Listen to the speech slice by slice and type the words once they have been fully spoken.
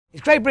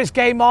It's Great Brits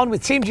Game On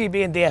with Team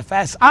GB and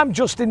DFS. I'm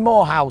Justin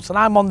Moorhouse and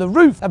I'm on the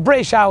roof of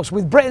British House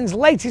with Britain's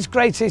latest,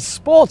 greatest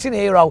sporting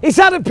hero. It's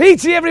Adam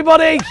Peaty,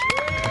 everybody!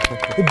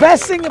 The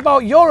best thing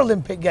about your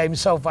Olympic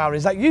Games so far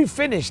is that you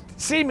finished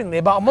seemingly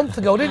about a month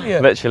ago, didn't you?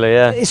 Literally,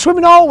 yeah. Is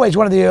swimming always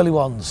one of the early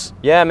ones?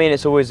 Yeah, I mean,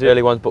 it's always the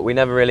early ones, but we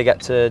never really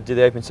get to do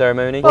the open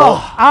ceremony.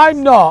 Oh,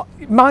 I'm not,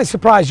 might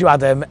surprise you,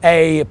 Adam,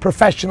 a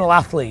professional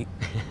athlete.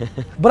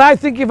 But I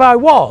think if I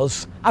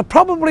was, I'd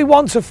probably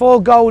want to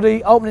forego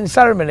the opening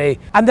ceremony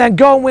and then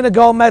go and win a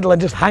gold medal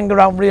and just hang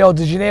around Rio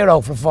de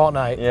Janeiro for a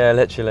fortnight. Yeah,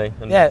 literally.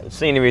 And yeah.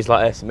 Sceneries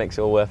like this, it makes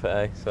it all worth it,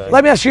 eh? So.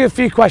 Let me ask you a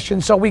few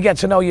questions so we get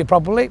to know you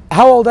properly.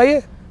 How old are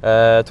you?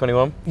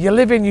 21. You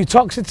live in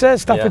Uttoxeter,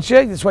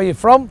 Staffordshire, that's where you're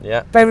from?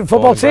 Yeah. Favourite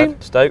football team?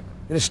 Stoke.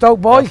 You're a Stoke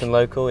boy? Nice and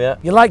local, yeah.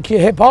 You like your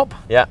hip hop?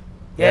 Yeah.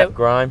 Yeah,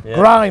 grime. Yeah.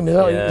 Grime, is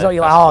that what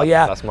you like? Oh,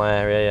 yeah. That's my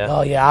area, yeah.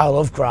 Oh, yeah, I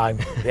love grime.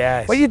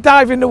 Yeah. When you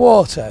dive in the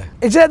water,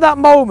 is it that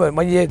moment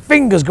when your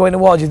fingers go in the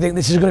water, you think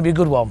this is going to be a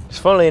good one? It's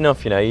funnily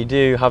enough, you know, you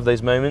do have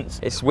those moments.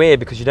 It's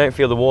weird because you don't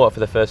feel the water for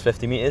the first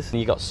 50 metres.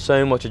 You got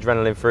so much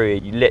adrenaline through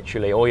you. You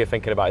literally, all you're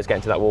thinking about is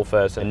getting to that wall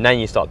first, and then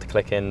you start to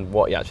click in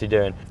what you're actually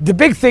doing. The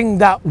big thing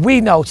that we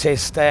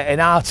noticed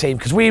in our team,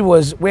 because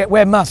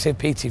we're massive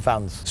Peaty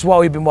fans. It's what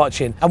we've been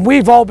watching, and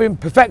we've all been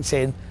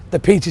perfecting the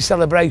Peaty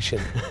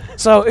celebration.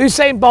 So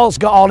Usain Bolt's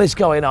got all this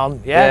going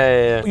on,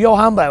 yeah? Your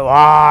handbag,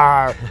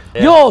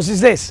 yeah. Yours is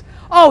this.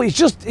 Oh, he's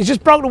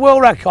just broke the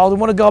world record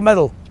and won a gold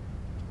medal.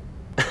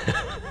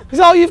 Is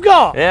that all you've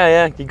got?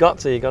 Yeah, you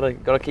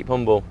gotta keep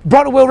humble.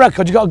 Broke the world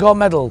record, you got a gold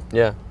medal.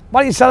 Yeah.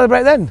 Why didn't you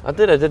celebrate then? I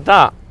did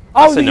that.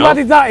 Oh, you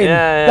added that in?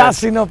 Yeah.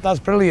 That's enough, that's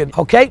brilliant.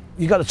 Okay,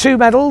 you got the 2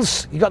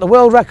 medals, you got the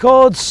world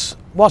records.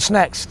 What's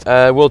next?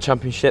 World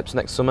Championships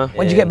next summer.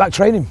 When do you get back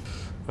training?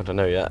 I don't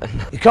know yet.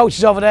 Your coach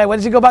is over there. When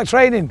does he go back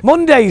training?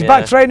 Monday. He's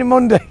back training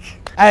Monday.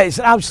 It's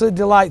an absolute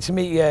delight to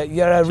meet you.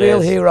 You're a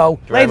real hero.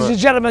 Ladies and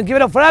gentlemen, give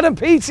it up for Adam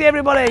Peaty,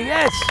 everybody.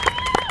 Yes.